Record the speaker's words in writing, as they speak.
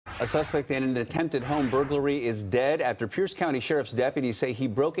A suspect in an attempted home burglary is dead after Pierce County Sheriff's deputies say he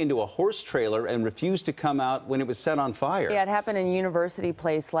broke into a horse trailer and refused to come out when it was set on fire. Yeah, it happened in University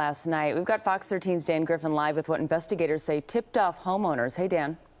Place last night. We've got Fox 13's Dan Griffin live with what investigators say tipped off homeowners. Hey,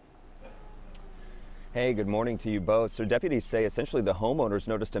 Dan. Hey, good morning to you both. So deputies say essentially the homeowners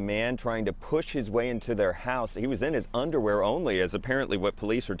noticed a man trying to push his way into their house. He was in his underwear only, as apparently what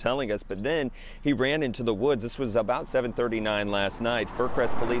police are telling us, but then he ran into the woods. This was about 7:39 last night.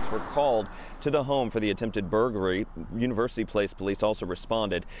 Fircrest police were called to the home for the attempted burglary. University Place police also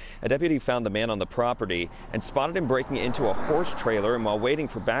responded. A deputy found the man on the property and spotted him breaking into a horse trailer, and while waiting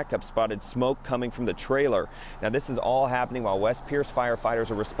for backup, spotted smoke coming from the trailer. Now, this is all happening while West Pierce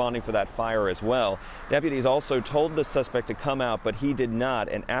firefighters are responding for that fire as well. Deputies also told the suspect to come out, but he did not,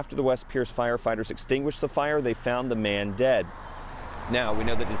 and after the West Pierce firefighters extinguished the fire, they found the man dead. Now, we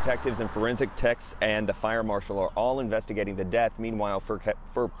know the detectives and forensic techs and the fire marshal are all investigating the death. Meanwhile,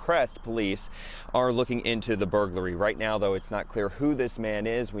 Fircrest police are looking into the burglary. Right now, though, it's not clear who this man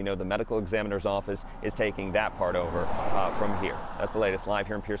is. We know the medical examiner's office is taking that part over from here. That's the latest live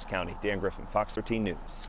here in Pierce County. Dan Griffin, Fox 13 News.